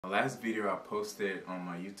The last video I posted on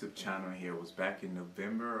my YouTube channel here was back in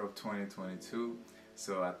November of 2022,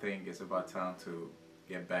 so I think it's about time to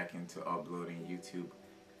get back into uploading YouTube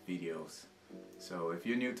videos. So if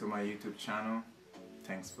you're new to my YouTube channel,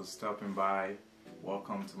 thanks for stopping by.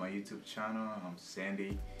 Welcome to my YouTube channel. I'm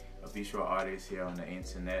Sandy, a visual artist here on the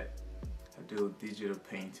internet. I do digital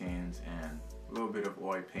paintings and a little bit of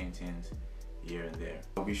oil paintings here and there.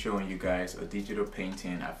 I'll be showing you guys a digital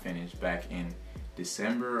painting I finished back in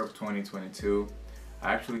December of 2022.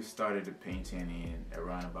 I actually started the painting in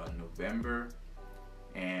around about November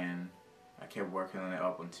and I kept working on it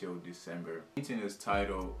up until December. The painting is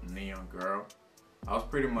titled Neon Girl. I was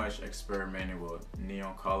pretty much experimenting with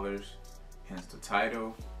neon colors, hence the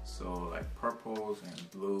title. So like purples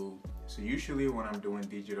and blue. So usually when I'm doing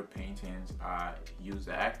digital paintings, I use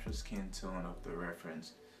the actual skin tone of the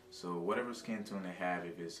reference. So whatever skin tone they have,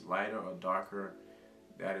 if it's lighter or darker,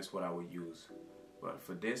 that is what I would use. But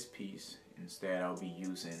for this piece, instead I'll be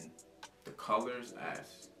using the colors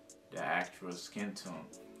as the actual skin tone.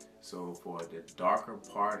 So for the darker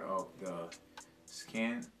part of the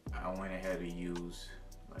skin, I went ahead to use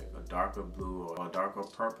like a darker blue or a darker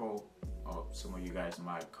purple, or some of you guys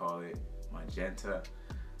might call it magenta.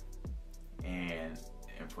 And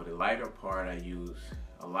for the lighter part, I use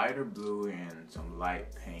a lighter blue and some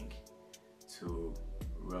light pink to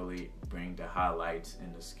really bring the highlights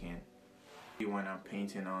in the skin. When I'm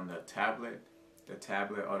painting on the tablet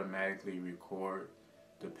automatically record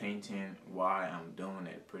the painting while I'm doing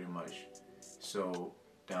it pretty much. So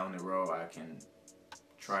down the road I can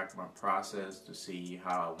track my process to see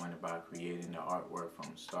how I went about creating the artwork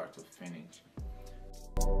from start to finish.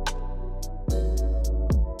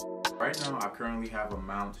 Right now I currently have a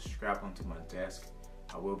mount strapped onto my desk.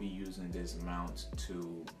 I will be using this mount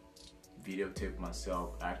to videotape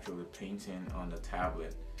myself actually painting on the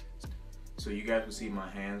tablet. So you guys will see my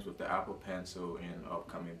hands with the Apple Pencil in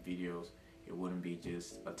upcoming videos. It wouldn't be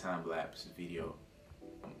just a time-lapse video.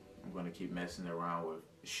 I'm going to keep messing around with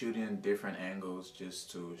shooting different angles just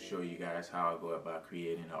to show you guys how I go about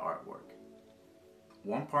creating the artwork.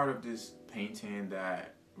 One part of this painting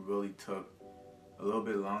that really took a little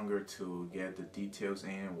bit longer to get the details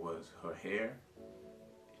in was her hair.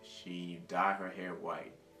 She dyed her hair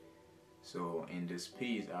white. So in this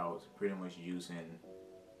piece I was pretty much using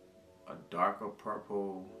a darker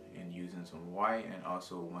purple and using some white, and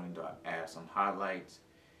also wanted to add some highlights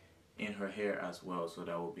in her hair as well, so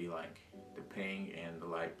that would be like the pink and the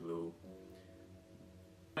light blue.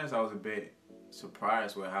 I was a bit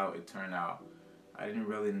surprised with how it turned out. I didn't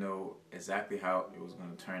really know exactly how it was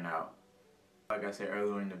going to turn out. Like I said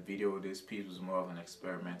earlier in the video, this piece was more of an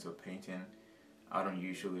experimental painting. I don't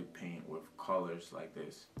usually paint with colors like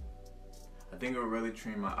this. I think it'll really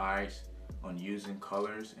train my eyes on using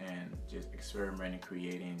colors and just experimenting,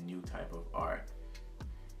 creating new type of art.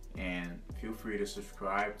 And feel free to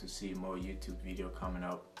subscribe to see more YouTube video coming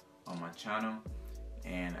up on my channel,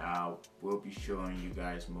 and I will be showing you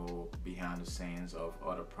guys more behind the scenes of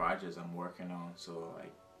other projects I'm working on. So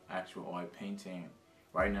like actual oil painting.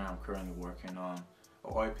 Right now I'm currently working on an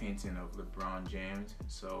oil painting of LeBron James,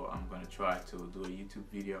 so I'm going to try to do a YouTube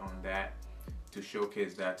video on that to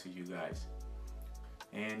showcase that to you guys.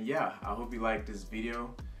 And yeah, I hope you like this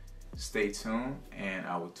video. Stay tuned and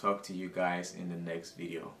I will talk to you guys in the next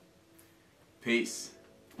video. Peace.